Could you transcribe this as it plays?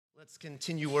Let's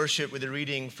continue worship with a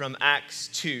reading from Acts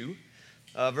 2,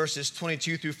 verses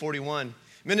 22 through 41.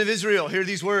 Men of Israel, hear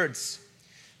these words.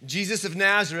 Jesus of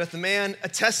Nazareth, a man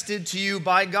attested to you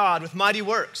by God with mighty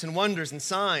works and wonders and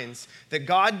signs that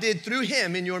God did through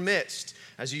him in your midst,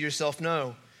 as you yourself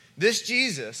know. This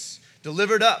Jesus,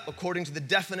 delivered up according to the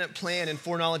definite plan and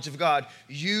foreknowledge of God,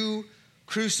 you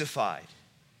crucified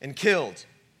and killed.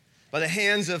 By the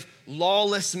hands of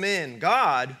lawless men,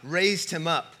 God raised him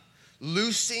up,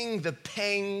 loosing the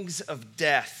pangs of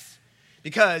death,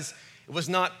 because it was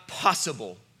not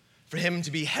possible for him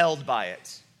to be held by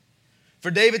it.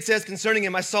 For David says concerning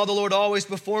him, I saw the Lord always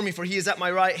before me, for he is at my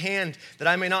right hand, that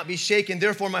I may not be shaken.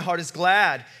 Therefore my heart is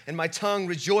glad, and my tongue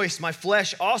rejoiced. My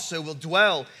flesh also will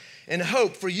dwell in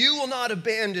hope, for you will not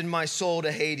abandon my soul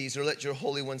to Hades, or let your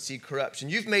Holy One see corruption.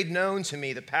 You've made known to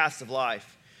me the paths of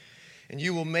life, and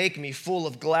you will make me full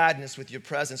of gladness with your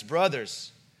presence.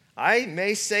 Brothers, I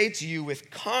may say to you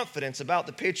with confidence about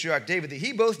the patriarch David that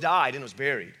he both died and was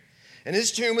buried, and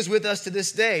his tomb is with us to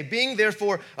this day. Being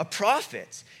therefore a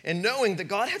prophet, and knowing that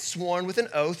God had sworn with an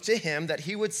oath to him that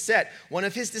he would set one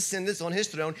of his descendants on his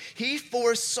throne, he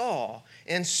foresaw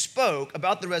and spoke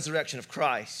about the resurrection of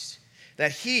Christ,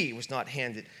 that he was not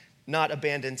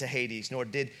abandoned to Hades, nor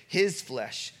did his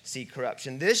flesh see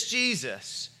corruption. This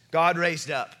Jesus God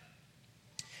raised up.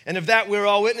 And of that we're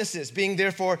all witnesses, being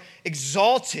therefore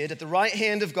exalted at the right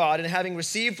hand of God, and having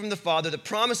received from the Father the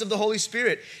promise of the Holy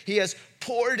Spirit, he has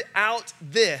poured out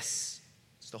this,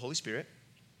 it's the Holy Spirit,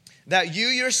 that you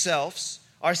yourselves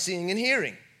are seeing and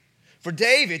hearing. For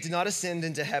David did not ascend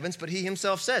into heavens, but he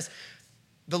himself says,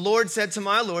 the Lord said to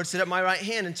my Lord, sit at my right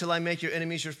hand until I make your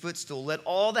enemies your footstool. Let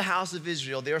all the house of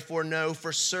Israel therefore know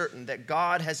for certain that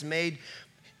God has made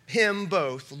him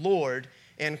both Lord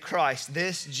and Christ,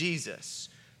 this Jesus,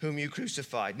 whom you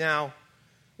crucified. Now,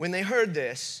 when they heard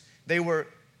this, they were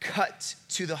cut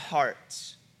to the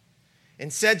heart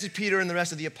and said to Peter and the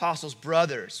rest of the apostles,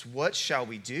 brothers, what shall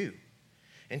we do?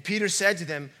 And Peter said to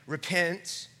them,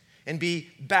 repent and be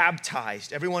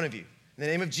baptized, every one of you, in the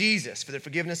name of Jesus for the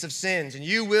forgiveness of sins, and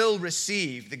you will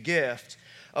receive the gift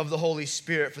of the Holy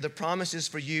Spirit, for the promise is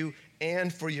for you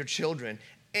and for your children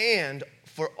and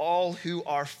for all who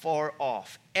are far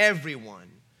off, everyone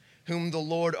whom the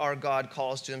Lord our God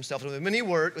calls to himself. And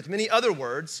with many other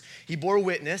words, he bore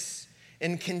witness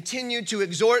and continued to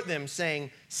exhort them,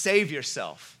 saying, save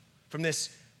yourself from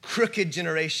this crooked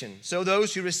generation. So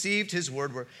those who received his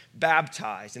word were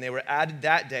baptized, and they were added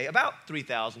that day, about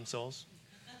 3,000 souls.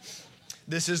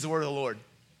 This is the word of the Lord.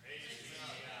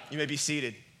 You may be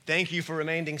seated. Thank you for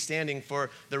remaining standing for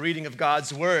the reading of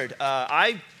God's word.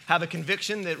 I have a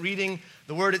conviction that reading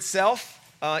the word itself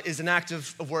is an act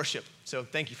of worship. So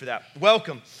thank you for that.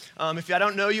 Welcome. If I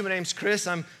don't know you, my name's Chris.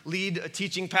 I'm lead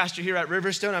teaching pastor here at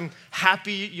Riverstone. I'm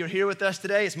happy you're here with us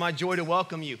today. It's my joy to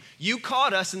welcome you. You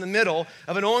caught us in the middle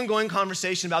of an ongoing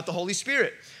conversation about the Holy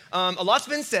Spirit. A lot's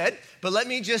been said, but let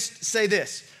me just say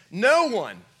this. No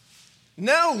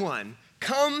one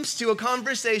comes to a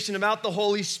conversation about the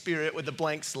Holy Spirit with a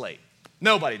blank slate.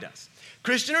 Nobody does.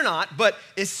 Christian or not, but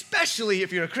especially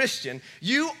if you're a Christian,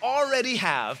 you already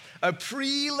have a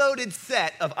preloaded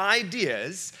set of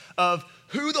ideas of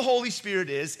who the Holy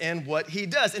Spirit is and what he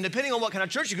does. And depending on what kind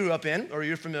of church you grew up in or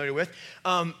you're familiar with,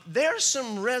 there are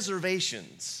some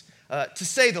reservations, to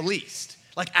say the least.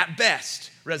 Like at best,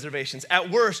 reservations.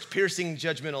 At worst, piercing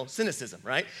judgmental cynicism,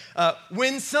 right?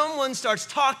 When someone starts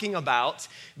talking about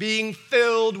being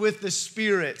filled with the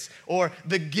Spirit or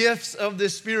the gifts of the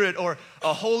Spirit or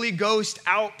a Holy Ghost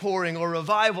outpouring or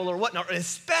revival or whatnot,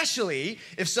 especially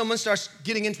if someone starts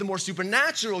getting into the more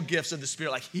supernatural gifts of the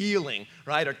Spirit like healing,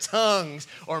 right? Or tongues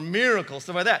or miracles,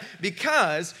 stuff like that.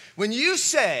 Because when you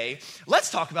say, let's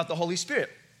talk about the Holy Spirit,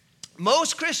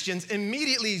 most Christians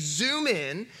immediately zoom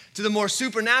in to the more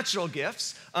supernatural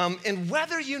gifts, and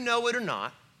whether you know it or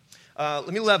not, let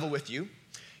me level with you.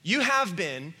 You have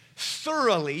been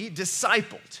thoroughly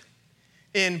discipled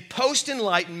in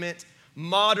post-Enlightenment,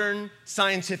 modern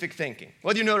scientific thinking,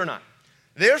 whether you know it or not.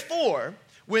 Therefore,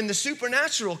 when the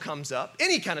supernatural comes up,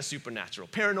 any kind of supernatural,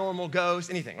 paranormal,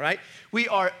 ghost, anything, right? We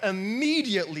are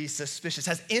immediately suspicious.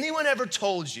 Has anyone ever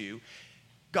told you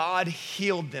God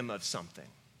healed them of something?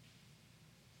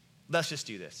 Let's just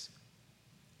do this.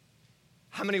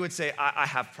 How many would say, I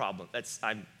have problems?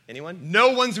 Anyone?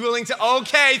 No one's willing to,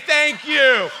 okay, thank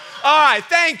you. All right,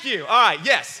 thank you. All right,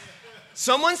 yes.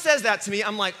 Someone says that to me,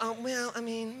 I'm like, oh, well, I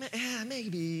mean, yeah,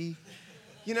 maybe,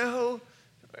 you know?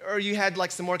 Or you had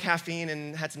like some more caffeine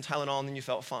and had some Tylenol and then you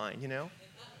felt fine, you know?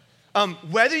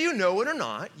 Whether you know it or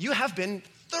not, you have been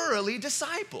thoroughly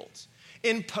discipled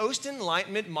in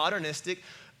post-Enlightenment, modernistic,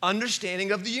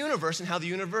 understanding of the universe and how the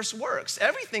universe works.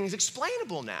 Everything's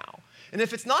explainable now. And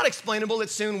if it's not explainable, it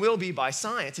soon will be by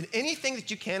science. And anything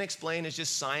that you can't explain is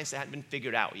just science that hasn't been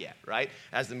figured out yet, right?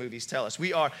 As the movies tell us.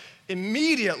 We are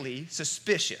immediately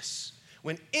suspicious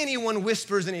when anyone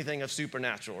whispers anything of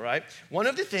supernatural, right? One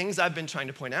of the things I've been trying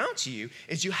to point out to you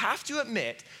is you have to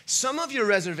admit some of your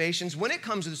reservations when it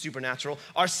comes to the supernatural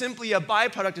are simply a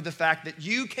byproduct of the fact that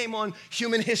you came on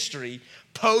human history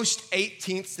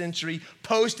post-18th century,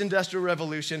 post-industrial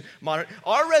revolution, modern.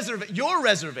 Your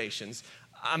reservations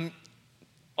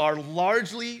are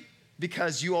largely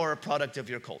because you are a product of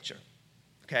your culture,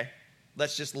 okay?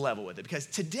 Let's just level with it. Because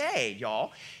today,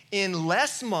 y'all, in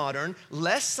less modern,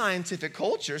 less scientific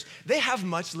cultures, they have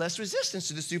much less resistance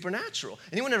to the supernatural.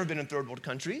 Anyone ever been in third world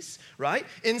countries, right?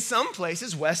 In some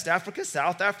places, West Africa,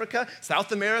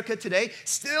 South America today,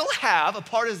 still have as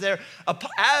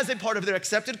a part of their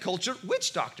accepted culture,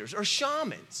 witch doctors or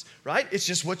shamans, right? It's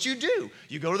just what you do.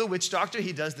 You go to the witch doctor,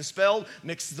 he does the spell,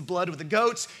 mixes the blood with the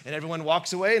goats, and everyone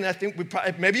walks away, and I think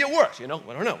maybe it works, I don't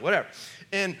know, whatever.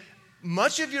 And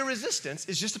much of your resistance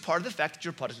is just a part of the fact that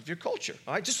you're a product of your culture,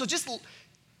 all right? Just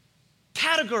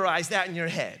categorize that in your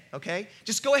head, okay?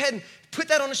 Just go ahead and put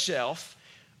that on a shelf,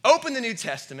 open the New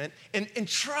Testament, and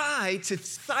try to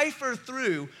cipher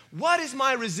through what is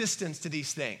my resistance to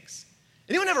these things.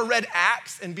 Anyone ever read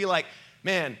Acts and be like,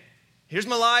 man, here's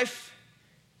my life,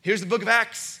 here's the book of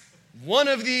Acts, one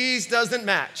of these doesn't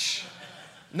match.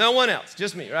 No one else,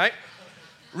 just me, right?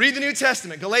 Read the New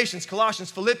Testament, Galatians, Colossians,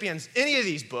 Philippians, any of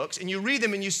these books, and you read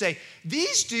them and you say,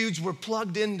 these dudes were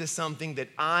plugged into something that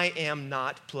I am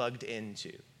not plugged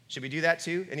into. Should we do that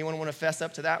too? Anyone want to fess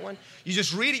up to that one? You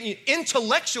just read it,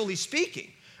 intellectually speaking.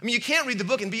 I mean, you can't read the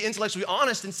book and be intellectually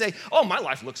honest and say, oh, my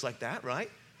life looks like that, right?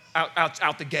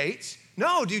 Out the gates.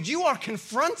 No, dude, you are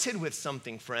confronted with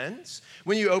something, friends,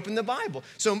 when you open the Bible.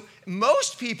 So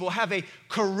most people have a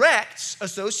correct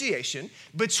association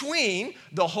between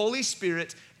the Holy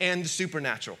Spirit and the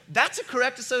supernatural. That's a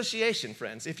correct association,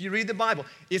 friends. If you read the Bible,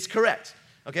 it's correct.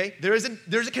 Okay? There's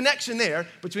a connection there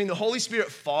between the Holy Spirit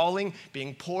falling,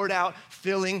 being poured out,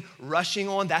 filling, rushing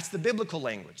on. That's the biblical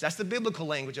language. That's the biblical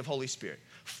language of Holy Spirit.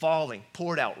 Falling,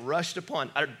 poured out, rushed upon.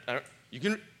 You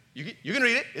can read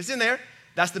it. It's in there.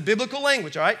 That's the biblical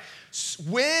language, all right?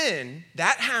 When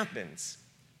that happens,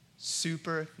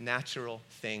 supernatural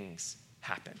things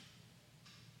happen.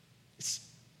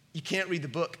 You can't read the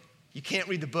book. You can't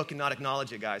read the book and not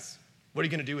acknowledge it, guys. What are you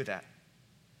going to do with that?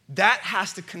 That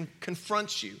has to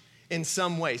confront you in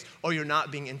some ways, or you're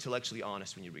not being intellectually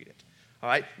honest when you read it. All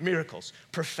right? Miracles,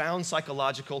 profound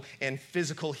psychological and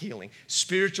physical healing,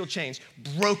 spiritual change,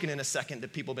 broken in a second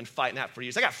that people have been fighting at for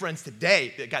years. I got friends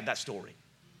today that got that story.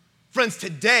 Friends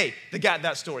today that got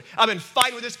that story. I've been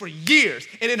fighting with this for years,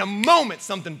 and in a moment,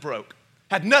 something broke.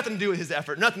 Had nothing to do with his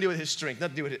effort, nothing to do with his strength,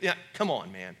 nothing to do with it. Yeah, come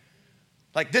on, man.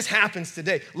 Like, this happens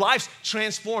today. Life's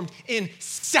transformed in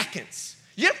seconds.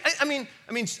 Yep, I mean,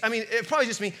 it probably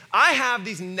just me. I have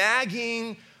these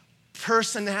nagging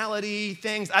personality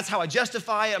things. That's how I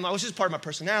justify it. It's just part of my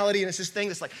personality, and it's this thing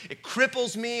that's like, it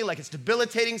cripples me, like it's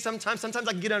debilitating sometimes. Sometimes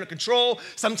I can get under control.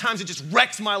 Sometimes it just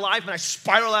wrecks my life, and I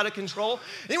spiral out of control.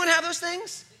 Anyone have those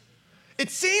things? It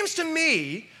seems to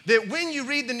me that when you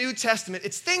read the New Testament,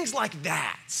 it's things like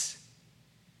that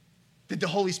the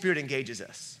Holy Spirit engages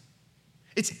us.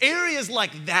 It's areas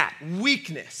like that,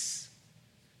 weakness,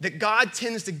 that God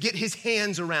tends to get his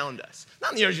hands around us.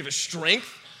 Not in the areas of his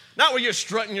strength, not where you're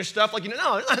strutting your stuff like,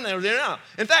 no.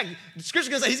 In fact, the scripture's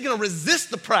gonna say he's gonna resist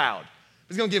the proud.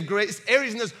 He's gonna give grace,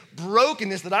 areas in this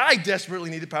brokenness that I desperately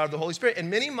need the power of the Holy Spirit. And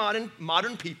many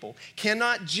modern people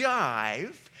cannot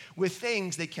jive with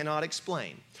things they cannot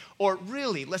explain. Or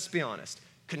really, let's be honest,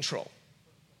 control.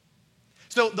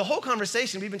 So the whole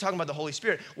conversation, we've been talking about the Holy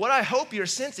Spirit. What I hope you're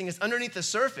sensing is underneath the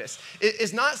surface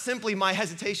is not simply my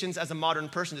hesitations as a modern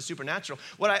person to supernatural.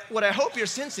 What I hope you're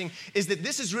sensing is that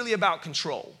this is really about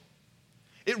control.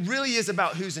 It really is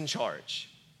about who's in charge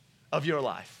of your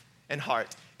life and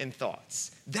heart and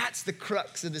thoughts. That's the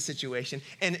crux of the situation.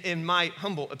 And in my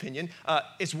humble opinion,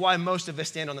 it's why most of us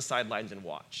stand on the sidelines and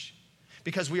watch.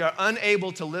 Because we are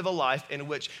unable to live a life in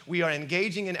which we are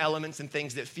engaging in elements and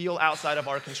things that feel outside of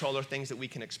our control or things that we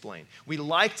can explain. We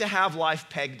like to have life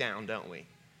pegged down, don't we?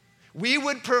 We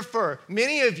would prefer,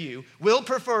 many of you will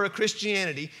prefer a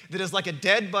Christianity that is like a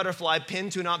dead butterfly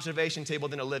pinned to an observation table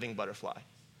than a living butterfly.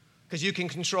 Because you can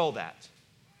control that.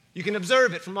 You can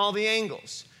observe it from all the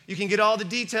angles. You can get all the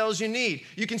details you need.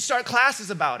 You can start classes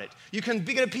about it. You can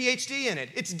get a PhD in it.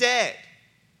 It's dead.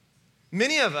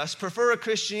 Many of us prefer a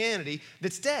Christianity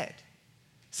that's dead.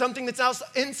 Something that's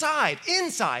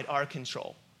inside our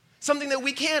control. Something that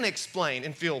we can explain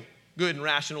and feel good and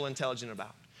rational, intelligent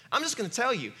about. I'm just going to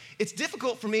tell you, it's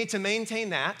difficult for me to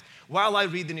maintain that while I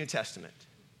read the New Testament.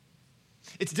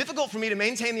 It's difficult for me to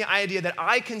maintain the idea that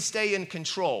I can stay in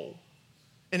control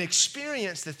and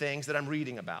experience the things that I'm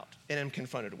reading about and am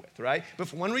confronted with, right? But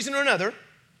for one reason or another,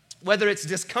 whether it's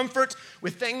discomfort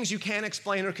with things you can't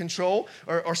explain or control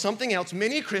or something else,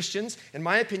 many Christians, in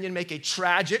my opinion, make a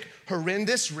tragic,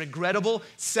 horrendous, regrettable,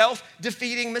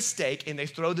 self-defeating mistake, and they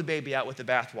throw the baby out with the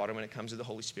bathwater when it comes to the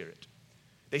Holy Spirit.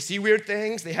 They see weird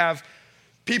things, they have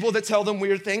people that tell them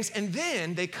weird things, and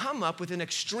then they come up with an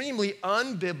extremely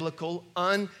unbiblical,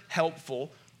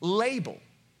 unhelpful label.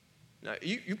 Now,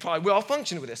 you probably will all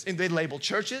function with this. And they label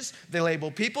churches, they label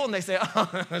people, and they say,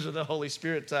 oh, those are the Holy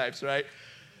Spirit types, right?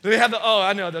 They have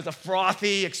there's a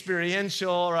frothy,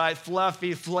 experiential, right?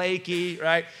 Fluffy, flaky,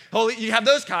 right? You have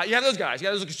those guys, you have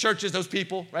those churches, those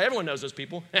people, right? Everyone knows those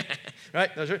people, right?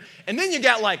 And then you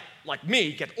got like me,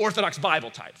 you get Orthodox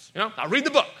Bible types, I read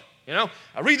the book.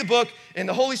 I read the book, and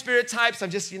the Holy Spirit types,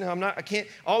 they're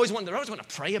always wanting to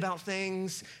pray about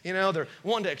things, they're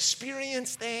wanting to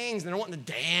experience things, and they're wanting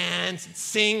to dance and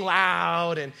sing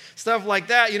loud and stuff like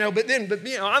that,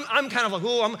 I'm kind of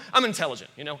like, I'm intelligent,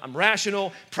 I'm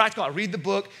rational, practical, I read the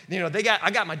book,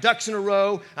 I got my ducks in a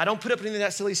row, I don't put up any of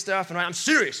that silly stuff, and I'm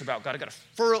serious about God, I got a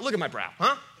furrow, look at my brow,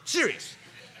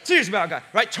 Serious about God,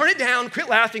 right? Turn it down, quit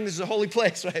laughing, this is a holy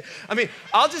place, right?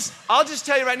 I'll just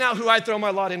tell you right now who I throw my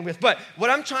lot in with. But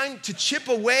what I'm trying to chip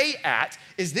away at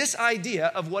is this idea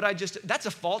of that's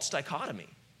a false dichotomy.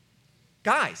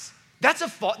 Guys,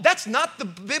 that's not the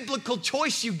biblical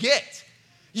choice you get.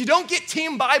 You don't get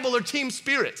Team Bible or Team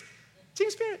Spirit. Team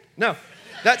Spirit. No,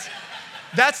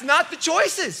 that's not the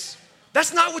choices.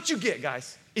 That's not what you get,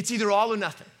 guys. It's either all or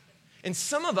nothing. And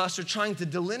some of us are trying to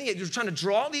delineate, you're trying to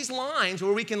draw these lines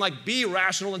where we can be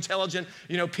rational, intelligent,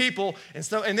 people and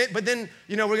stuff. But then,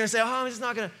 we're going to say, oh, it's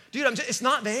not going to, dude, it's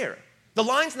not there. The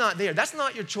line's not there. That's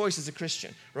not your choice as a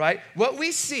Christian, right? What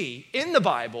we see in the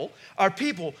Bible are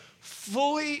people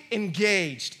fully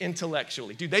engaged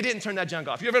intellectually. Dude, they didn't turn that junk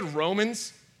off. You ever read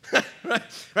Romans?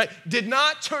 right? Did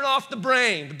not turn off the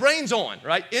brain. The brain's on,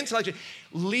 right? Intellectually.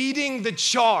 Leading the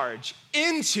charge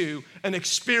into an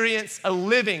experience, a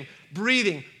living,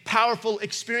 breathing, powerful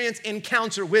experience,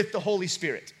 encounter with the Holy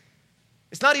Spirit.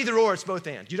 It's not either or, it's both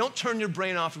and. You don't turn your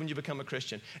brain off when you become a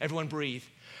Christian. Everyone breathe.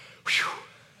 Whew.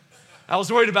 I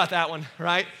was worried about that one,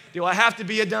 right? Do I have to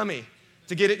be a dummy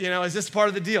to get it, is this part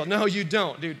of the deal? No, you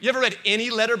don't, dude. You ever read any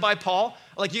letter by Paul?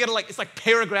 It's like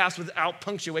paragraphs without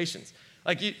punctuations.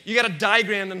 You got to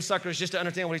diagram them suckers just to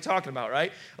understand what he's talking about,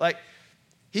 right?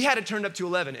 He had it turned up to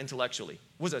 11 intellectually,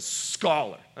 was a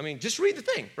scholar. Just read the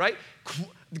thing, right?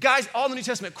 The guys, all in the New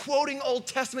Testament, quoting Old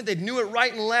Testament, they knew it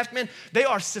right and left, man. They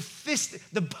are sophisticated.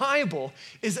 The Bible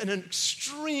is an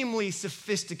extremely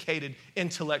sophisticated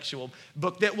intellectual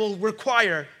book that will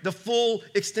require the full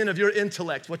extent of your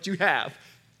intellect, what you have,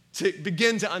 to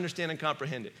begin to understand and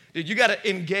comprehend it. Dude, you got to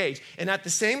engage. And at the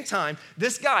same time,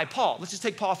 this guy, Paul, let's just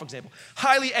take Paul for example,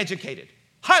 highly educated,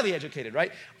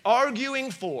 right?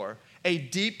 Arguing for a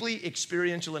deeply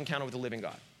experiential encounter with the living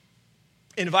God.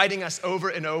 Inviting us over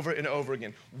and over and over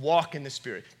again. Walk in the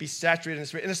Spirit. Be saturated in the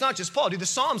Spirit. And it's not just Paul. Dude, the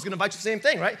Psalms going to invite you to the same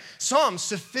thing, right? Psalms,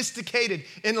 sophisticated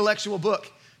intellectual book.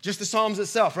 Just the Psalms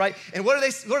itself, right? And what are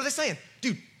they saying?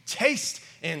 Dude, taste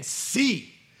and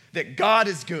see that God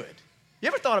is good. You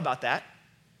ever thought about that?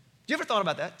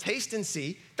 Taste and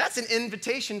see. That's an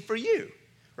invitation for you,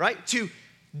 right? To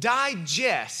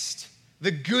digest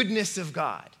the goodness of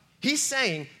God. He's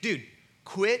saying, dude,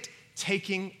 quit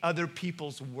taking other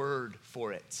people's word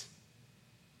for it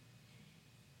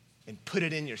and put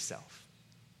it in yourself.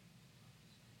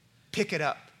 Pick it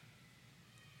up.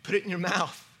 Put it in your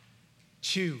mouth.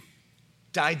 Chew.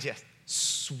 Digest.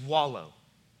 Swallow.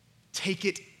 Take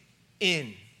it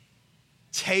in.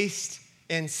 Taste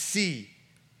and see.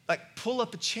 Pull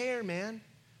up a chair, man.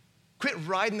 Quit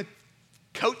riding the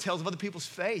coattails of other people's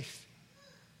faith.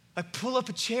 Pull up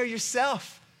a chair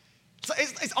yourself.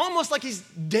 It's almost like he's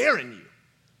daring you.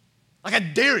 I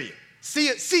dare you. See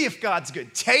if God's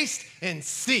good. Taste and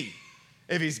see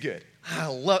if he's good. I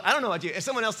don't know about you. If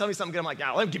someone else tells me something good, I'm like,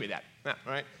 let him give me that. Yeah,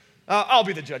 right? I'll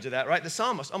be the judge of that, right? The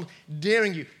psalmist, I'm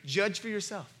daring you. Judge for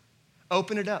yourself.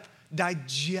 Open it up.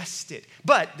 Digest it.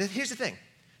 But here's the thing.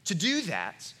 To do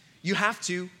that, you have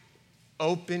to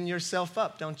open yourself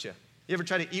up, don't you? You ever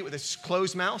try to eat with a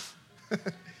closed mouth?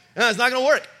 No, it's not going to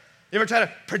work. You ever try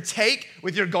to partake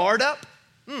with your guard up?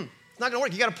 It's not going to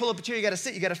work. You got to pull up a chair. You got to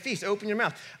sit. You got to feast. Open your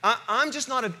mouth. I'm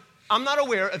not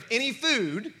aware of any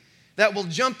food that will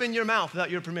jump in your mouth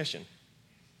without your permission.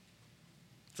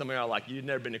 Some of y'all are like, you've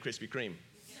never been to Krispy Kreme.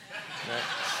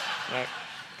 Right?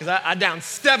 because I downed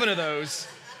 7 of those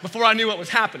before I knew what was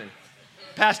happening.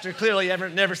 Pastor clearly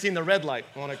never seen the red light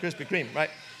on a Krispy Kreme,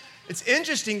 right? It's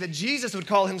interesting that Jesus would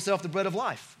call himself the bread of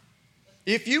life.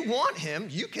 If you want him,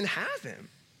 you can have him.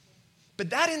 But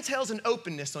that entails an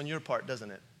openness on your part, doesn't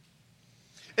it?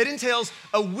 It entails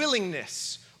a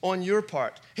willingness on your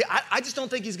part. I just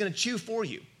don't think he's going to chew for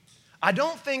you. I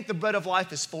don't think the bread of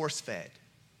life is force-fed,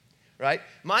 right?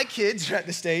 My kids are at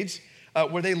the stage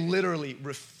where they literally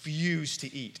refuse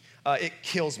to eat. It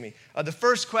kills me. The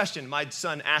first question my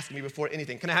son asked me before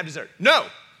anything, can I have dessert? No.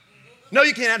 No,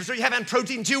 you can't have dessert. You haven't had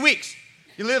protein in 2 weeks.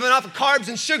 You're living off of carbs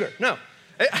and sugar. No.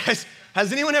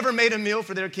 Has anyone ever made a meal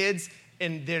for their kids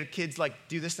and their kids like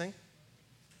do this thing?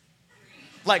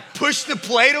 Like push the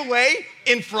plate away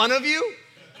in front of you?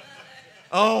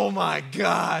 Oh my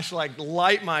gosh, like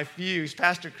light my fuse.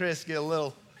 Pastor Chris, get a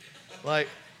little, like,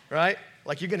 right?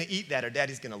 Like you're gonna eat that or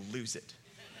daddy's gonna lose it,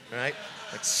 right?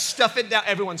 Like stuff it down.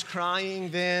 Everyone's crying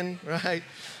then, right?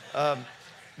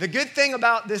 The good thing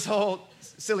about this whole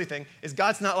silly thing is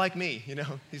God's not like me, you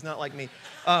know? He's not like me.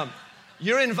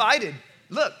 You're invited.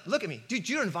 Look at me. Dude,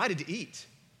 you're invited to eat.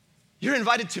 You're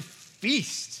invited to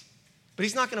feast. But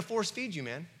he's not gonna force feed you,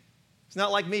 man. It's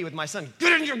not like me with my son.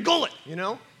 Get it in your gullet, you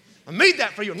know? I made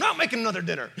that for you. I'm not making another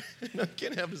dinner. No,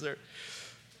 can't have dessert.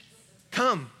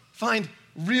 Come, find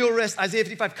real rest. Isaiah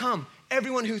 55, come,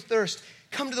 everyone who thirsts,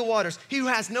 come to the waters. He who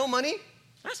has no money,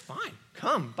 that's fine.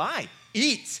 Come, buy,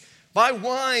 eat. Buy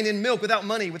wine and milk without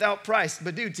money, without price.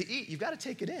 But dude, to eat, you've got to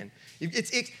take it in.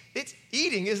 It's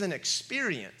eating is an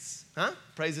experience. Huh?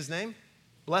 Praise his name.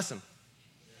 Bless him.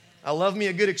 I love me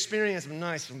a good experience.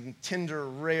 Nice, tender,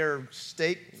 rare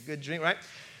steak, good drink, right?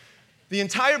 The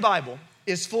entire Bible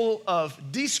is full of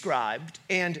described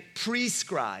and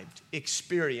prescribed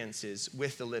experiences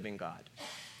with the living God.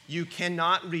 You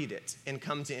cannot read it and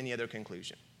come to any other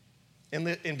conclusion and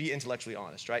be intellectually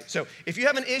honest, right? So if you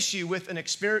have an issue with an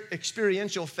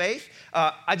experiential faith,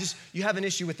 you have an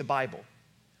issue with the Bible,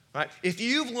 right? If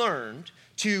you've learned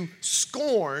to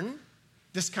scorn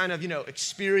this kind of,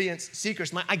 experience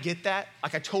seekers, I get that.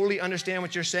 Like, I totally understand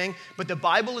what you're saying, but the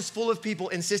Bible is full of people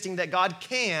insisting that God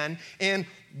can and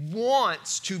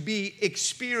wants to be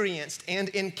experienced and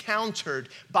encountered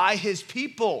by his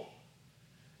people.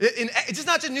 It's just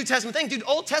not just a New Testament thing. Dude,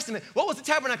 Old Testament, what was the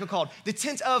tabernacle called? The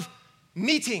tent of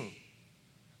meeting.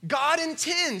 God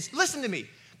intends, listen to me,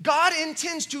 God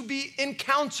intends to be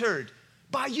encountered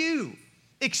by you,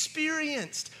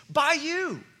 experienced by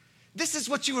you. This is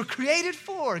what you were created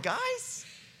for, guys.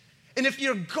 And if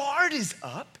your guard is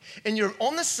up and you're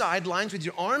on the sidelines with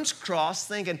your arms crossed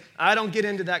thinking, I don't get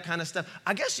into that kind of stuff,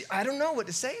 I don't know what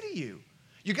to say to you.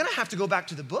 You're going to have to go back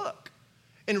to the book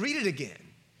and read it again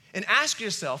and ask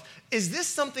yourself, is this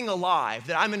something alive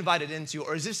that I'm invited into,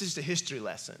 or is this just a history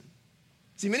lesson?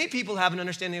 See, many people have an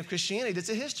understanding of Christianity that's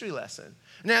a history lesson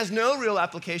and it has no real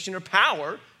application or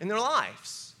power in their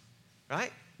lives,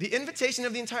 right? The invitation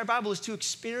of the entire Bible is to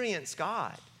experience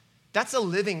God. That's a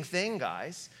living thing,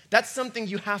 guys. That's something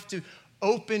you have to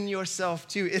open yourself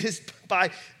to. It is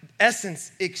by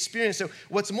essence experience. So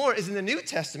what's more is in the New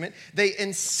Testament, they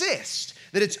insist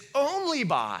that it's only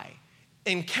by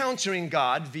encountering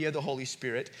God via the Holy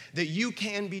Spirit that you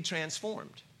can be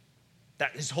transformed.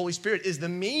 That his Holy Spirit is the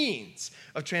means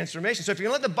of transformation. So if you're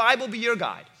going to let the Bible be your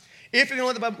guide, if you're going to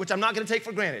let the Bible, which I'm not going to take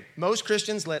for granted, most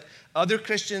Christians let other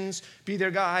Christians be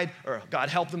their guide, or God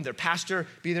help them, their pastor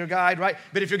be their guide, right?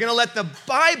 But if you're going to let the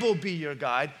Bible be your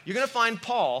guide, you're going to find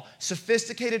Paul,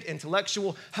 sophisticated,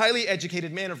 intellectual, highly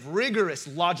educated man of rigorous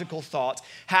logical thought,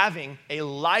 having a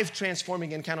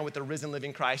life-transforming encounter with the risen,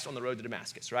 living Christ on the road to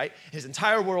Damascus, right? His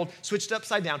entire world switched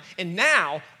upside down, and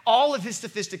now all of his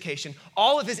sophistication,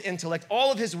 all of his intellect,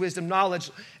 all of his wisdom,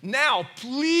 knowledge, now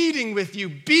pleading with you,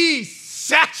 be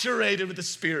saturated with the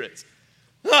Spirit.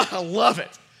 I love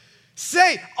it.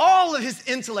 Say all of his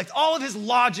intellect, all of his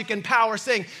logic and power,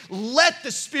 saying, let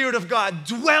the Spirit of God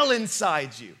dwell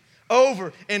inside you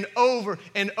over and over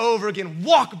and over again.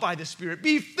 Walk by the Spirit.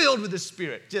 Be filled with the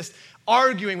Spirit. Just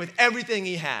arguing with everything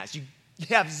he has. You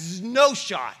have no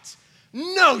shot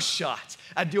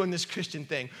at doing this Christian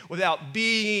thing without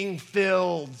being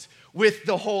filled with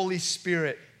the Holy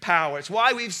Spirit power. It's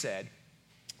why we've said,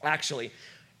 actually,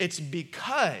 it's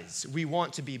because we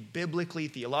want to be biblically,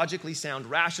 theologically sound,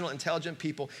 rational, intelligent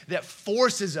people that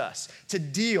forces us to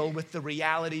deal with the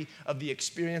reality of the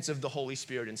experience of the Holy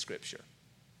Spirit in Scripture.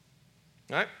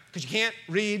 All right? Because you can't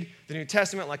read the New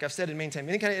Testament, like I've said, and maintain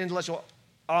any kind of intellectual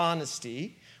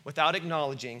honesty without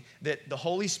acknowledging that the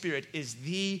Holy Spirit is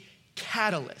the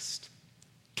catalyst.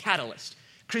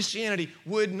 Christianity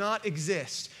would not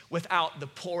exist without the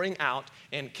pouring out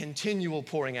and continual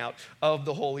pouring out of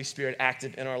the Holy Spirit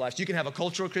active in our lives. You can have a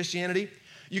cultural Christianity.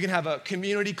 You can have a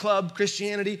community club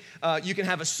Christianity. You can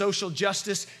have a social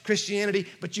justice Christianity,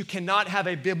 but you cannot have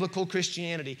a biblical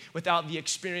Christianity without the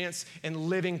experience and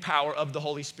living power of the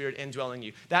Holy Spirit indwelling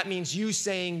you. That means you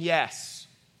saying yes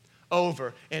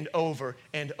over and over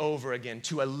and over again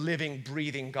to a living,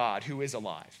 breathing God who is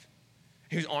alive,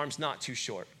 whose arm's not too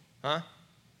short,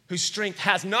 whose strength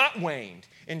has not waned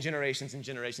in generations and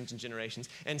generations and generations,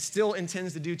 and still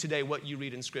intends to do today what you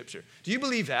read in Scripture. Do you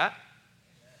believe that?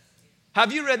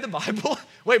 Have you read the Bible?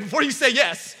 Wait, before you say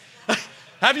yes,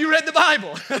 have you read the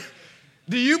Bible?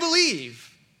 Do you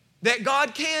believe that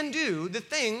God can do the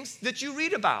things that you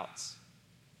read about?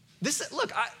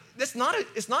 It's not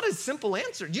a simple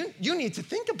answer. You need to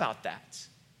think about that.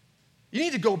 You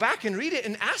need to go back and read it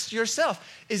and ask yourself,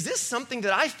 is this something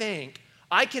that I think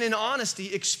I can in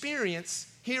honesty experience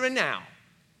here and now?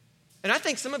 And I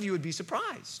think some of you would be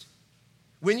surprised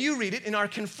when you read it and are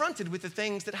confronted with the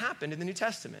things that happened in the New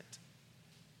Testament.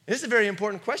 This is a very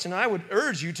important question. I would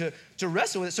urge you to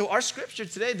wrestle with it. So our scripture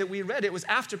today that we read, it was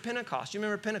after Pentecost. You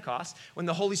remember Pentecost, when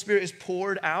the Holy Spirit is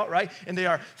poured out, right? And they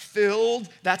are filled.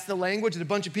 That's the language that a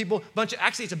bunch of people,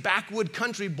 actually it's a backwood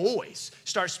country boys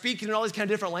start speaking in all these kind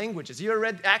of different languages. You ever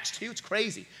read Acts 2? It's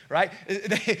crazy, right?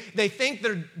 They think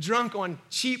they're drunk on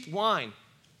cheap wine,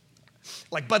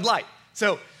 like Bud Light.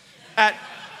 So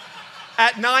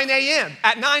at 9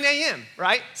 a.m.,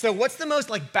 right? So what's the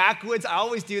most backwoods? I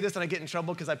always do this and I get in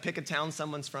trouble because I pick a town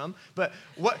someone's from. But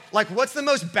what's the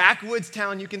most backwoods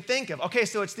town you can think of? Okay,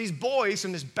 so it's these boys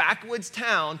from this backwoods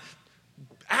town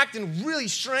acting really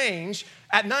strange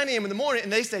at 9 a.m. in the morning,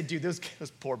 and they say, dude, those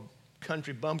poor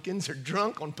country bumpkins are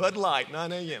drunk on Bud Light,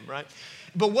 9 a.m., right?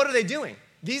 But what are they doing?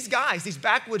 These guys, these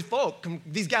backwood folk,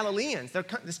 these Galileans,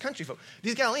 this country folk,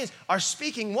 these Galileans are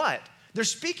speaking what? They're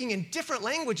speaking in different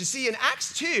languages. See, in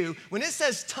Acts 2, when it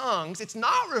says tongues, it's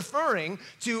not referring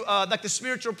to the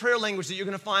spiritual prayer language that you're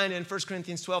going to find in 1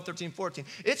 Corinthians 12, 13, 14.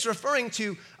 It's referring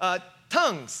to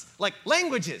tongues, like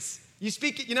languages. You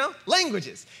speak,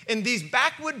 languages. And these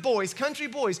backwood boys, country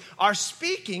boys, are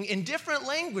speaking in different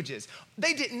languages.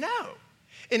 They didn't know.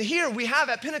 And here we have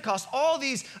at Pentecost all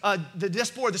these, the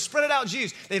diaspora, the spread out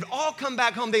Jews. They've all come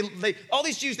back home. All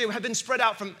these Jews, they have been spread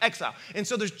out from exile. And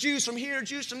so there's Jews from here,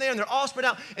 Jews from there, and they're all spread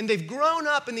out. And they've grown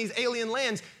up in these alien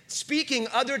lands speaking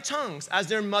other tongues as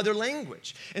their mother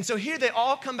language. And so here they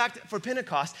all come back for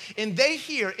Pentecost, and they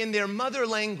hear in their mother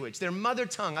language, their mother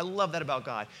tongue. I love that about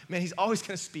God. Man, he's always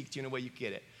going to speak to you in a way you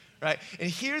get it, right? And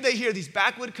here they hear these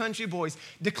backwood country boys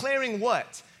declaring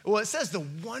what? Well, it says the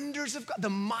wonders of God, the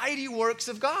mighty works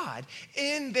of God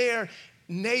in their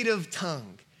native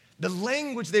tongue, the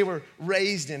language they were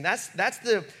raised in. That's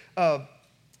the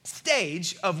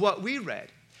stage of what we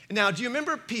read. Now, do you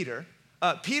remember Peter?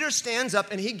 Peter stands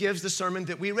up and he gives the sermon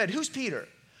that we read. Who's Peter?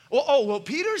 Well,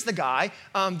 Peter's the guy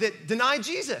that denied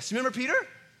Jesus. Remember Peter?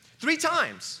 3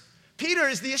 times. Peter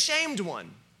is the ashamed one.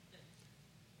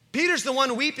 Peter's the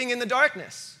one weeping in the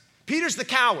darkness. Peter's the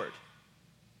coward.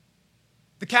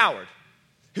 The coward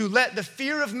who let the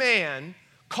fear of man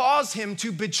cause him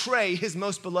to betray his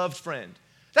most beloved friend.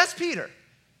 That's Peter,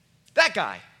 that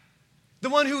guy, the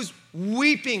one who's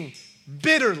weeping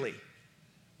bitterly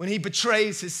when he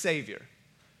betrays his Savior.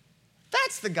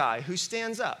 That's the guy who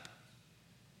stands up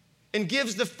and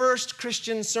gives the first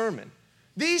Christian sermon.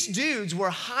 These dudes were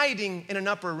hiding in an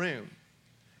upper room.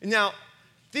 Now,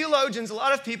 theologians, a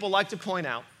lot of people like to point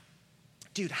out,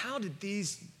 dude, how did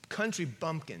these country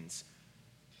bumpkins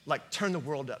turn the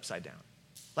world upside down?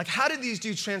 How did these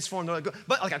dudes transform the world?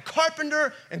 But a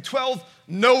carpenter and 12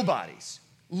 nobodies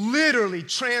literally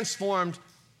transformed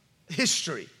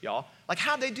history, y'all.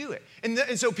 How'd they do it?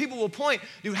 And so people will point,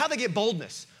 dude, how'd they get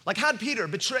boldness? How'd Peter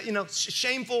betray,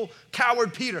 shameful,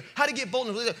 coward Peter, how'd he get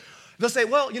boldness? They'll say,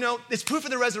 well, it's proof of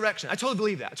the resurrection. I totally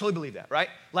believe that, right?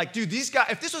 Dude, these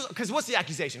guys, if this was, because what's the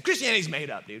accusation? Christianity's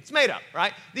made up, dude. It's made up,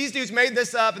 right? These dudes made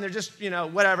this up and they're just,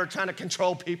 whatever, trying to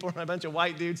control people, a bunch of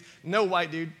white dudes. No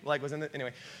white dude, was in it,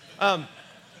 anyway.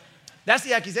 That's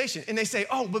the accusation. And they say,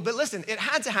 oh, but listen, it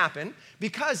had to happen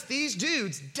because these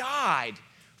dudes died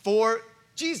for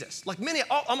Jesus.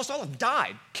 Almost all of them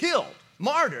died, killed,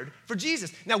 martyred for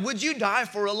Jesus. Now, would you die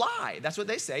for a lie? That's what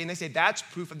they say. And they say that's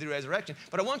proof of the resurrection.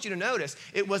 But I want you to notice,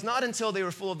 it was not until they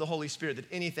were full of the Holy Spirit that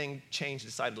anything changed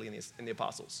decidedly in the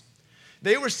apostles.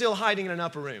 They were still hiding in an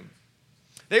upper room.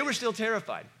 They were still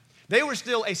terrified. They were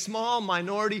still a small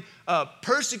minority,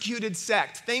 persecuted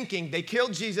sect, thinking they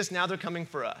killed Jesus, now they're coming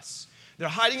for us. They're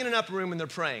hiding in an upper room and they're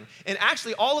praying. And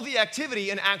actually, all of the activity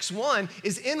in Acts 1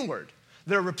 is inward.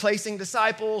 They're replacing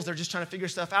disciples. They're just trying to figure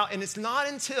stuff out. And it's not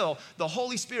until the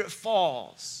Holy Spirit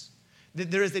falls that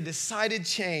there is a decided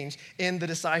change in the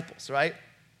disciples, right?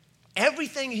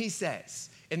 Everything he says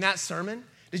in that sermon,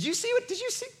 did you see?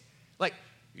 Like,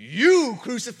 you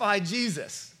crucified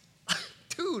Jesus.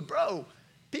 Dude, bro,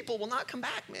 people will not come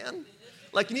back, man.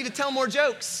 Like, you need to tell more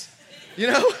jokes, you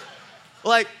know?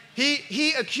 Like,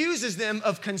 he accuses them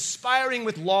of conspiring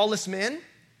with lawless men.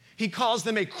 He calls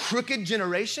them a crooked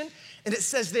generation. And it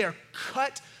says they are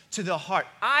cut to the heart.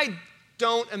 I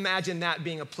don't imagine that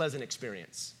being a pleasant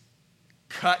experience.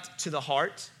 Cut to the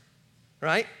heart,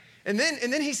 right? And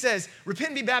then he says, repent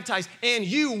and be baptized, and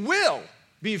you will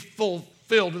be filled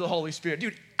with the Holy Spirit.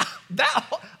 Dude,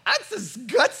 that's a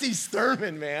gutsy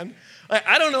sermon, man. Like,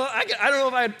 I don't know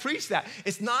if I had preached that.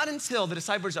 It's not until the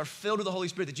disciples are filled with the Holy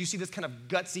Spirit that you see this kind of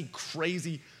gutsy,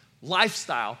 crazy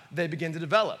lifestyle they begin to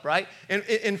develop, right? And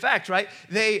in fact, right,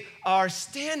 they are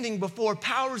standing before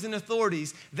powers and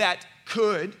authorities that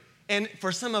could, and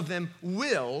for some of them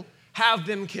will, have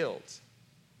them killed,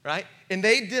 right? And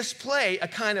they display a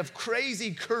kind of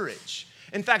crazy courage.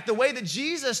 In fact, the way that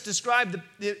Jesus described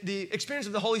the experience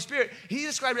of the Holy Spirit, he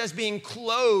described it as being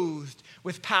clothed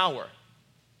with power.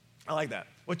 I like that.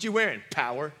 What you wearing?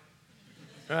 Power,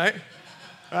 right?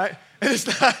 Right? And it's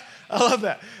not, I love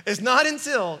that. It's not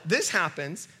until this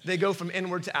happens, they go from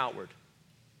inward to outward.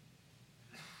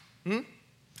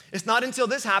 It's not until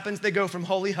this happens, they go from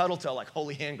holy huddle to like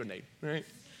holy hand grenade, right?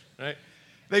 Right?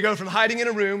 They go from hiding in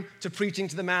a room to preaching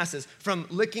to the masses, from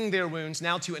licking their wounds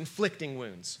now to inflicting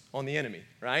wounds on the enemy,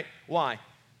 right? Why?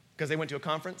 Because they went to a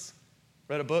conference,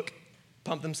 read a book,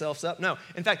 pumped themselves up? No.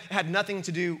 In fact, it had nothing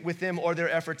to do with them or their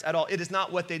efforts at all. It is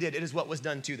not what they did. It is what was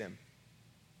done to them.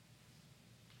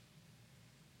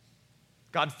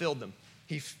 God filled them.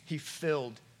 He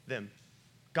filled them.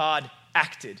 God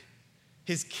acted.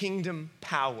 His kingdom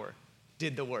power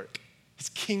did the work. His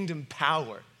kingdom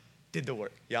power did the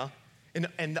work, yeah?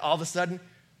 And all of a sudden,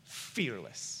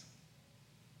 fearless.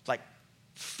 Like,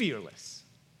 fearless.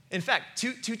 In fact,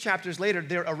 two chapters later,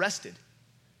 they're arrested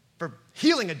for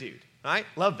healing a dude, right?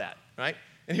 Love that, right?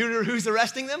 And who's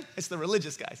arresting them? It's the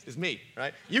religious guys. It's me,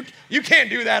 right? You can't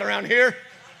do that around here,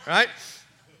 right?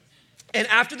 And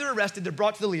after they're arrested, they're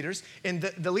brought to the leaders. And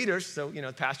the leaders, so, you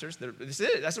know, pastors,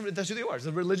 that's who they are,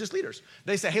 the religious leaders.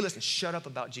 They say, hey, listen, shut up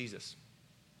about Jesus.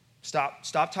 Stop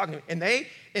talking to me.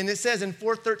 And it says in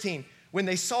 4:13, when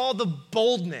they saw the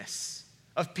boldness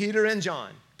of Peter and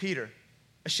John, Peter,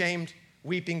 ashamed,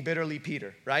 weeping bitterly,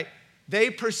 Peter, right? They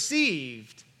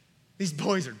perceived these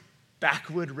boys are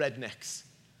backwood rednecks,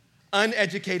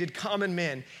 uneducated common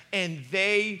men, and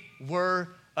they were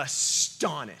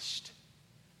astonished.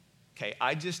 Okay,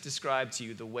 I just described to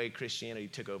you the way Christianity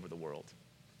took over the world.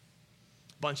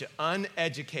 Bunch of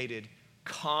uneducated,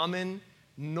 common,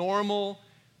 normal,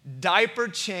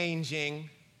 diaper-changing,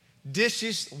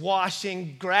 dishes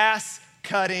washing, grass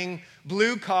cutting,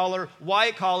 blue collar,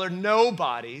 white collar,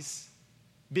 nobodies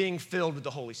being filled with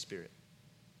the Holy Spirit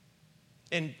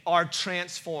and are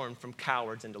transformed from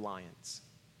cowards into lions.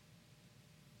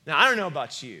 Now, I don't know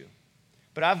about you,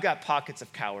 but I've got pockets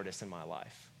of cowardice in my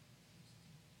life.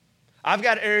 I've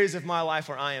got areas of my life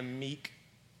where I am meek,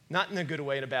 not in a good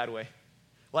way, in a bad way,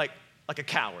 like a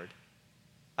coward.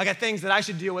 I got things that I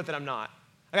should deal with that I'm not.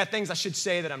 I got things I should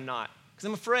say that I'm not, because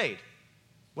I'm afraid.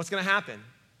 What's going to happen?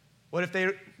 What if they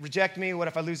reject me? What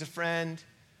if I lose a friend?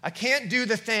 I can't do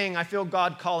the thing I feel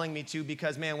God calling me to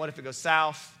because, man, what if it goes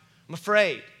south? I'm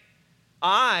afraid.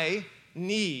 I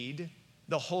need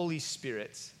the Holy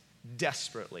Spirit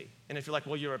desperately. And if you're like,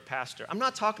 well, you're a pastor. I'm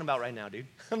not talking about right now, dude.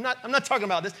 I'm not talking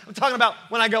about this. I'm talking about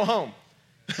when I go home.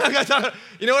 You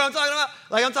know what I'm talking about?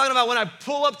 Like, I'm talking about when I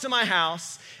pull up to my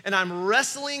house and I'm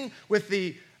wrestling with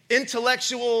the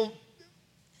intellectual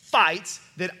fights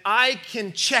that I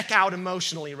can check out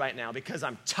emotionally right now because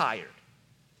I'm tired.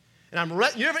 And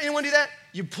anyone do that?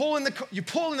 You pull in the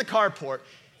carport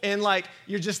and like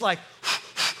you're just like,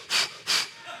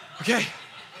 okay.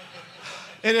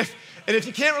 And if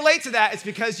you can't relate to that, it's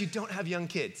because you don't have young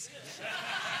kids.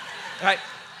 All right?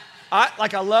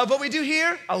 I love what we do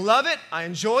here. I love it. I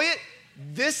enjoy it.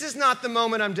 This is not the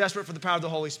moment I'm desperate for the power of the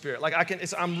Holy Spirit. Like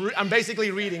I'm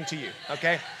basically reading to you,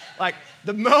 okay? Like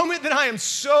the moment that I am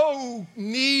so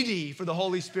needy for the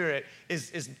Holy Spirit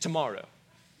is tomorrow.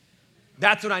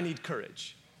 That's when I need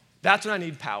courage. That's when I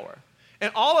need power.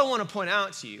 And all I want to point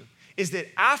out to you is that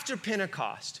after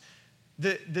Pentecost,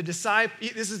 the disciple,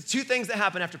 this is two things that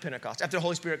happen after Pentecost, after the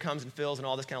Holy Spirit comes and fills and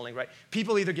all this kind of thing, right?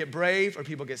 People either get brave or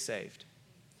people get saved.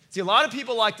 See, a lot of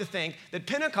people like to think that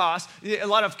Pentecost, a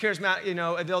lot of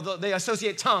charismatic, they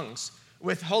associate tongues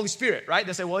with Holy Spirit, right?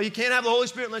 They say, well, you can't have the Holy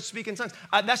Spirit unless you speak in tongues.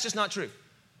 That's just not true.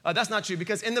 That's not true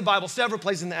because in the Bible, several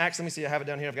places in the Acts, let me see, I have it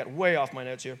down here. I've got way off my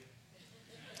notes here.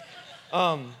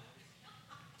 I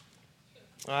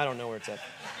don't know where it's at.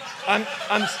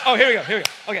 Oh, here we go.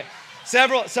 Okay.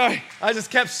 Sorry, I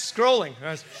just kept scrolling.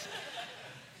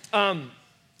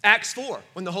 Acts 4,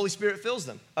 when the Holy Spirit fills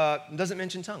them, doesn't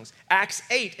mention tongues. Acts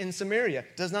 8 in Samaria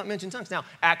does not mention tongues. Now,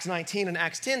 Acts 19 and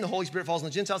Acts 10, the Holy Spirit falls on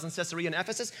the Gentiles in Caesarea and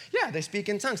Ephesus. Yeah, they speak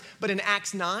in tongues. But in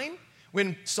Acts 9,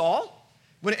 when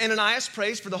Ananias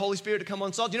prays for the Holy Spirit to come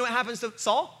on Saul, do you know what happens to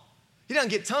Saul? He doesn't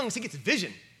get tongues, he gets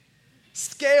vision.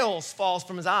 Scales falls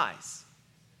from his eyes.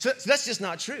 So that's just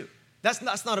not true.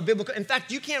 That's not a biblical. In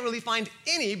fact, you can't really find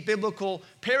any biblical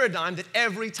paradigm that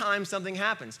every time something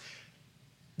happens,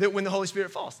 that when the Holy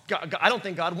Spirit falls. I don't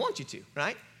think God wants you to,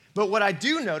 right? But what I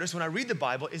do notice when I read the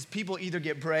Bible is people either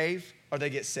get brave or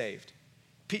they get saved.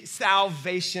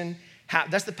 Salvation,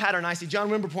 that's the pattern I see.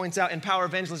 John Wimber points out in Power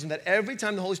Evangelism that every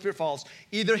time the Holy Spirit falls,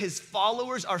 either his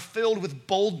followers are filled with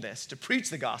boldness to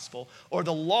preach the gospel or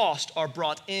the lost are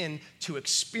brought in to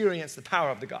experience the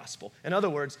power of the gospel. In other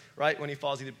words, right, when he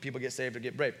falls, either people get saved or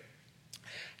get brave.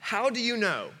 How do you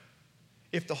know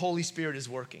if the Holy Spirit is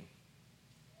working?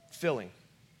 Filling.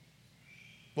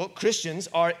 Well, Christians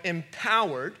are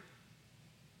empowered.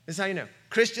 This is how you know.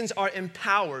 Christians are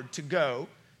empowered to go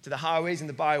to the highways and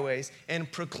the byways and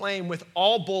proclaim with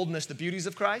all boldness the beauties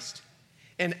of Christ,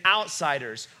 and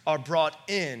outsiders are brought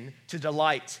in to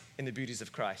delight in the beauties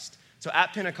of Christ. So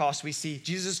at Pentecost, we see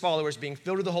Jesus' followers being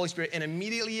filled with the Holy Spirit, and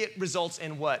immediately it results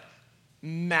in what?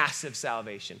 Massive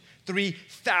salvation.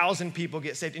 3,000 people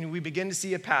get saved, and we begin to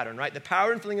see a pattern, right? The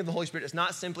power and filling of the Holy Spirit is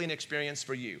not simply an experience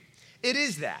for you. It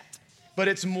is that. But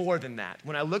it's more than that.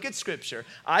 When I look at Scripture,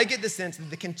 I get the sense that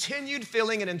the continued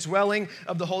filling and indwelling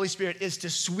of the Holy Spirit is to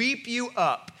sweep you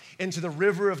up into the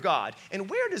river of God. And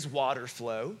where does water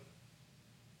flow?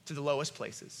 To the lowest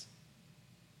places.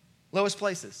 Lowest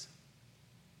places.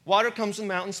 Water comes from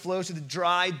the mountains, flows to the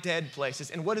dry, dead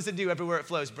places. And what does it do everywhere it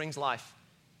flows? It brings life.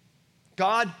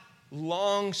 God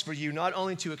longs for you not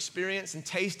only to experience and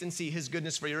taste and see his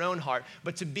goodness for your own heart,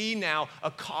 but to be now a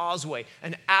causeway,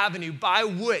 an avenue by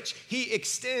which he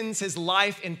extends his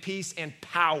life and peace and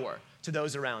power to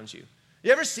those around you.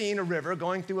 You ever seen a river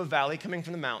going through a valley coming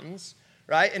from the mountains,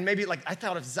 right? And maybe like I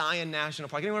thought of Zion National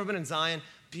Park. Anyone ever been in Zion?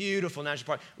 Beautiful national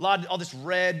park. All this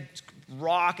red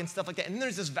rock and stuff like that. And then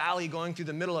there's this valley going through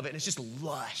the middle of it, and it's just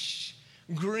lush,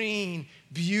 green,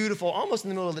 beautiful, almost in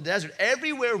the middle of the desert.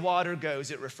 Everywhere water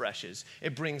goes, it refreshes.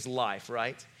 It brings life,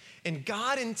 right? And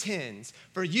God intends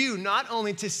for you not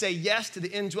only to say yes to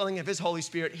the indwelling of his Holy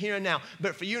Spirit here and now,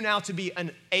 but for you now to be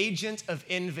an agent of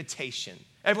invitation.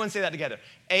 Everyone say that together.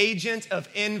 Agent of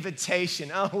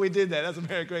invitation. Oh, we did that. That's a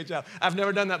very great job. I've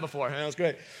never done that before. That was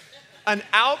great. An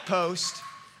outpost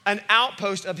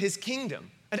of his kingdom.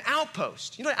 An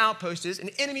outpost. You know what an outpost is? An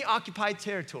enemy-occupied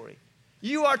territory.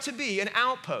 You are to be an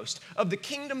outpost of the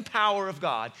kingdom power of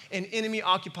God in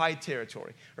enemy-occupied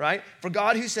territory, right? For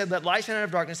God who said, let light shine out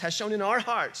of darkness, has shown in our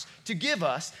hearts to give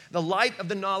us the light of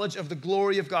the knowledge of the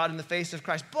glory of God in the face of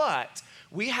Christ. But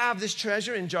we have this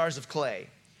treasure in jars of clay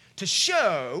to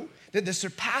show that the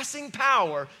surpassing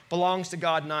power belongs to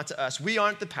God, not to us. We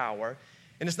aren't the power.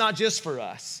 And it's not just for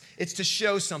us. It's to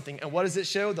show something. And what does it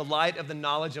show? The light of the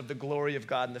knowledge of the glory of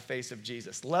God in the face of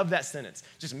Jesus. Love that sentence.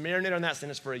 Just marinate on that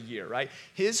sentence for a year, right?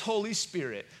 His Holy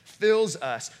Spirit fills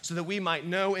us so that we might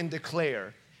know and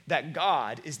declare that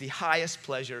God is the highest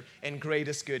pleasure and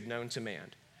greatest good known to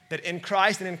man. That in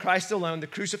Christ and in Christ alone, the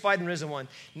crucified and risen one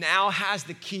now has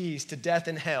the keys to death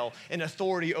and hell and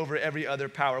authority over every other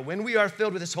power. When we are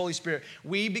filled with his Holy Spirit,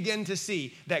 we begin to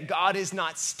see that God is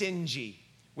not stingy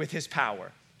with his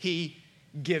power. He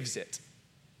gives it.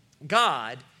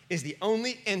 God is the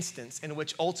only instance in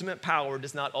which ultimate power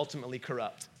does not ultimately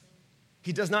corrupt.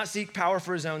 He does not seek power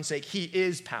for his own sake. He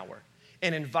is power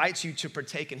and invites you to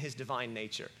partake in his divine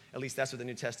nature. At least that's what the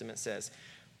New Testament says.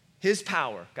 His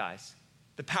power, guys,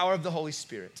 the power of the Holy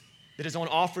Spirit that is on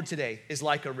offer today is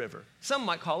like a river. Some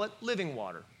might call it living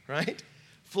water, right?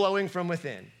 Flowing from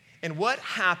within. And what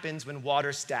happens when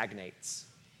water stagnates?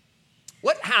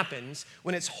 What happens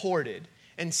when it's hoarded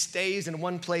and stays in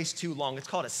one place too long? It's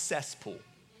called a cesspool.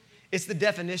 It's the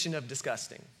definition of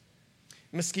disgusting.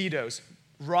 Mosquitoes,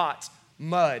 rot,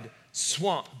 mud,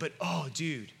 swamp. But oh,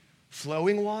 dude,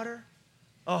 flowing water?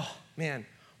 Oh, man.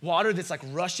 Water that's like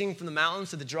rushing from the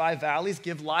mountains to the dry valleys,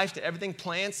 give life to everything,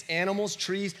 plants, animals,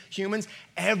 trees, humans.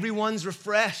 Everyone's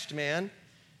refreshed, man.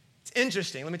 It's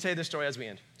interesting. Let me tell you this story as we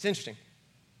end. It's interesting.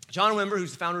 John Wimber,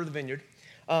 who's the founder of the Vineyard,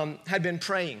 had been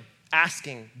praying,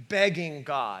 asking, begging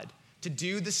God to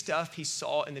do the stuff he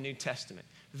saw in the New Testament.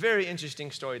 Very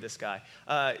interesting story, this guy.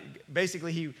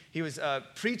 Basically, he was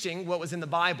preaching what was in the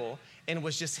Bible and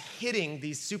was just hitting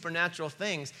these supernatural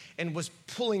things and was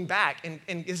pulling back.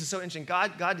 And this is so interesting.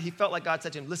 God, he felt like God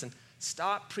said to him, listen,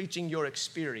 stop preaching your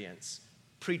experience.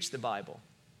 Preach the Bible.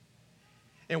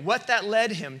 And what that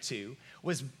led him to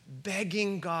was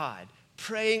begging God,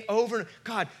 praying over and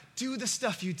God, do the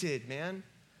stuff you did, man.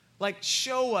 Like,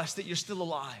 show us that you're still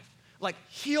alive. Like,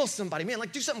 heal somebody, man.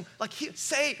 Like, do something, like,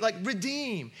 say, like,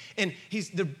 redeem. And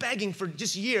they're begging for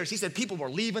just years. He said people were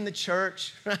leaving the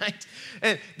church, right?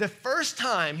 And the first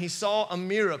time he saw a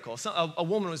miracle, a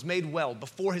woman was made well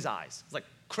before his eyes. It's like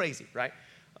crazy, right?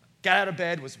 Got out of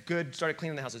bed, was good, started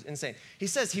cleaning the house. It was insane. He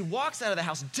says he walks out of the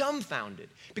house dumbfounded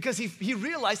because he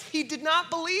realized he did not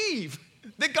believe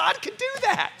that God could do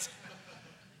that.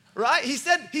 Right? He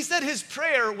said his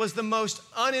prayer was the most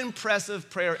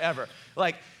unimpressive prayer ever.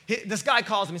 Like, this guy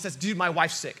calls him and says, dude, my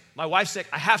wife's sick. My wife's sick.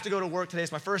 I have to go to work today.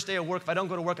 It's my first day of work. If I don't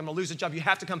go to work, I'm going to lose a job. You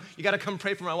have to come. You got to come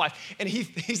pray for my wife. And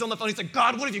he's on the phone. He's like,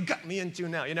 God, what have you got me into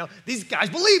now? You know, these guys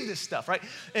believe this stuff, right?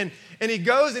 And he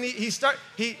goes and he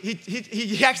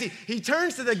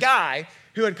turns to the guy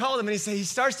who had called him and he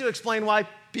starts to explain why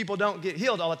people don't get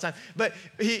healed all the time. But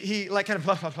he like kind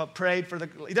of prayed for he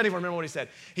doesn't even remember what he said.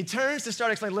 He turns to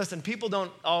start explaining, listen, people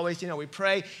don't always, we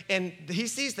pray. And he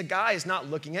sees the guy is not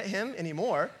looking at him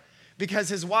anymore because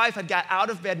his wife had got out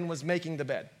of bed and was making the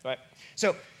bed, right?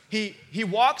 So he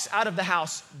walks out of the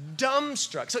house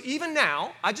dumbstruck. So even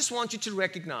now, I just want you to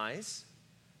recognize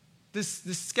this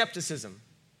skepticism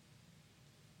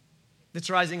that's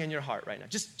rising in your heart right now.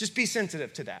 Just be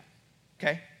sensitive to that,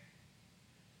 okay?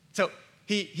 So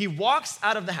he walks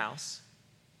out of the house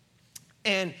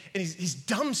and he's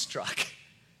dumbstruck.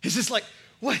 He's just like,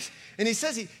 what? And he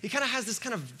says he kind of has this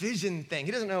kind of vision thing.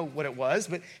 He doesn't know what it was,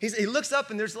 but he looks up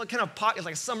and there's like kind of it's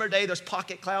like a summer day. There's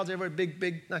pocket clouds everywhere,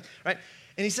 big, right?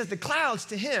 And he says the clouds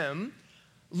to him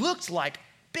looked like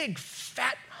big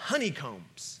fat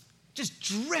honeycombs, just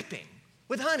dripping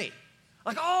with honey,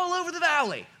 like all over the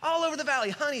valley.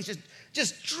 Honey's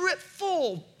just drip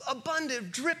full,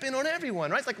 abundant, dripping on everyone,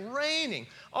 right? It's like raining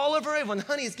all over everyone.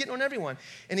 Honey is getting on everyone.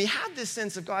 And he had this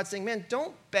sense of God saying, man,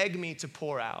 don't beg me to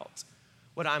pour out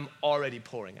what I'm already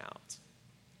pouring out.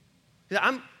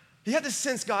 He had this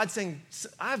sense, God saying,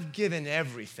 I've given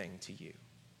everything to you.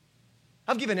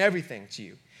 I've given everything to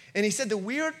you. And he said the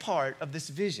weird part of this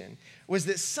vision was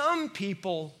that some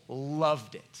people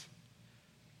loved it.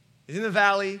 He's in the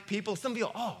valley, some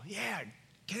people, oh yeah,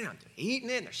 get out, they're eating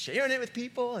it, and they're sharing it with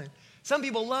people, and some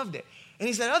people loved it. And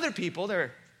he said other people,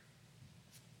 they're,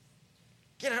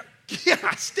 get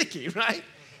out, sticky, right?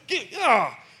 Get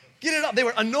it up. They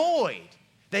were annoyed.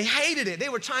 They hated it. They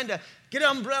were trying to get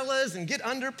umbrellas and get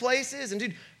under places. And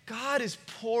dude, God is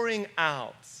pouring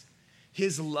out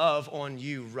his love on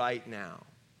you right now.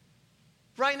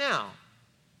 Right now,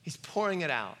 he's pouring it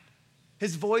out.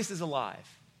 His voice is alive.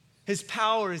 His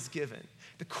power is given.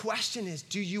 The question is,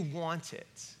 do you want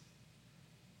it?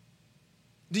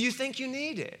 Do you think you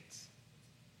need it?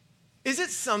 Is it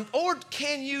or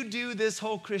can you do this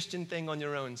whole Christian thing on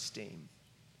your own steam?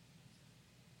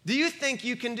 Do you think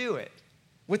you can do it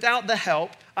without the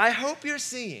help? I hope you're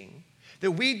seeing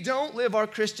that we don't live our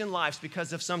Christian lives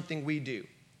because of something we do.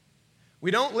 We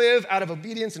don't live out of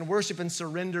obedience and worship and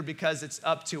surrender because it's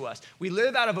up to us. We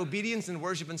live out of obedience and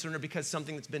worship and surrender because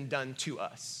something that's been done to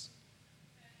us.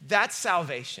 That's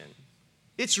salvation.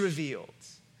 It's revealed.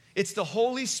 It's the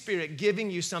Holy Spirit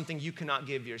giving you something you cannot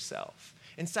give yourself.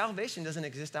 And salvation doesn't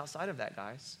exist outside of that,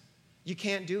 guys. You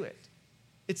can't do it.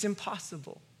 It's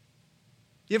impossible.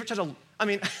 You ever try to,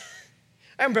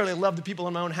 I barely love the people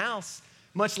in my own house,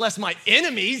 much less my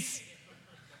enemies.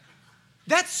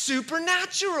 That's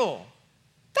supernatural.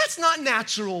 That's not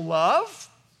natural love.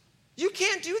 You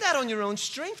can't do that on your own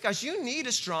strength, guys. You need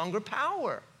a stronger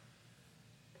power.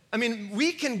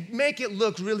 We can make it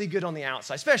look really good on the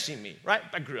outside, especially me, right?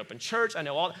 I grew up in church. I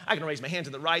can raise my hands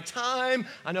at the right time.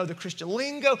 I know the Christian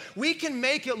lingo. We can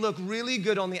make it look really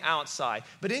good on the outside.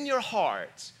 But in your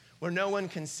heart, where no one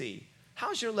can see,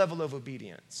 how's your level of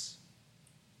obedience?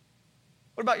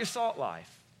 What about your thought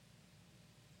life?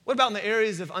 What about in the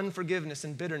areas of unforgiveness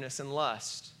and bitterness and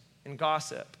lust and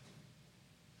gossip?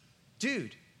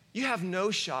 Dude, you have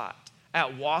no shot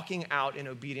at walking out in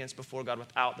obedience before God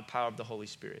without the power of the Holy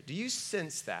Spirit. Do you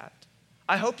sense that?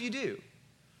 I hope you do.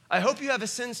 I hope you have a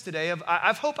sense today of,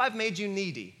 I hope I've made you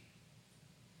needy.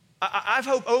 I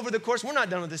hope over the course, we're not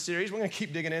done with this series. We're going to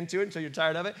keep digging into it until you're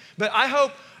tired of it. But I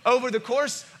hope over the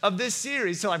course of this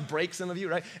series, so I break some of you,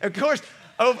 right? Of course,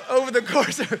 over the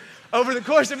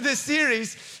course of this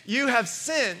series, you have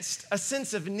sensed a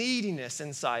sense of neediness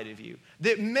inside of you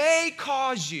that may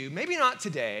cause you, maybe not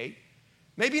today,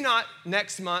 maybe not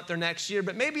next month or next year,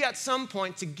 but maybe at some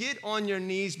point to get on your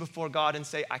knees before God and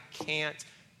say, I can't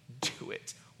do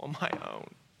it on my own.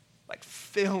 Like,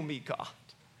 fill me, God.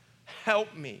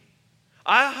 Help me.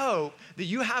 I hope that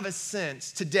you have a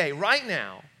sense today, right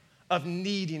now, of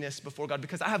neediness before God,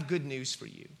 because I have good news for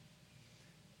you.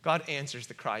 God answers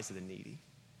the cries of the needy.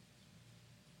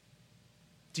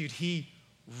 Dude, he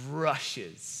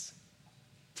rushes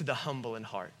to the humble in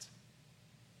heart.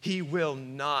 He will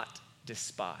not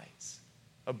despise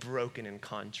a broken and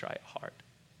contrite heart,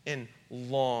 and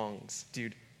longs,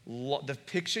 dude. The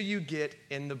picture you get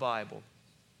in the Bible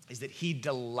is that he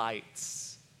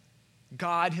delights.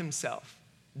 God himself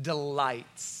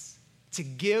delights to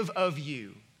give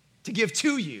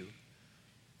to you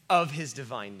of his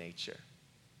divine nature,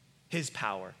 his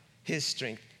power, his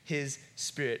strength, his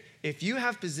spirit. If you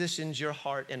have positioned your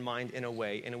heart and mind in a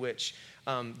way in which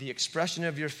the expression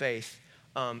of your faith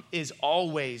is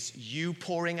always you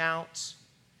pouring out,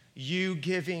 you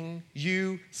giving,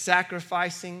 you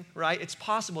sacrificing, right? It's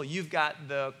possible you've got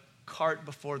the cart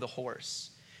before the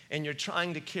horse and you're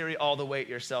trying to carry all the weight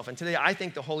yourself. And today I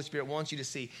think the Holy Spirit wants you to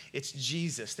see it's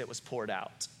Jesus that was poured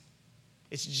out.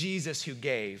 It's Jesus who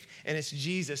gave, and it's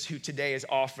Jesus who today is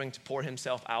offering to pour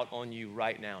himself out on you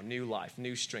right now. New life,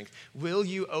 new strength. Will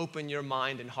you open your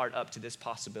mind and heart up to this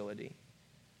possibility?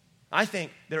 I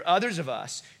think there are others of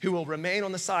us who will remain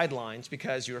on the sidelines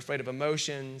because you're afraid of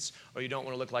emotions or you don't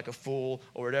want to look like a fool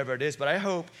or whatever it is. But I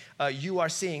hope you are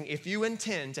seeing, if you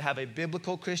intend to have a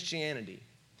biblical Christianity,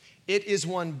 it is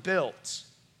one built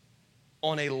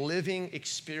on a living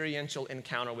experiential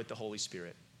encounter with the Holy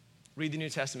Spirit. Read the New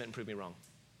Testament and prove me wrong.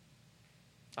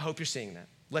 I hope you're seeing that.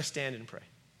 Let's stand and pray.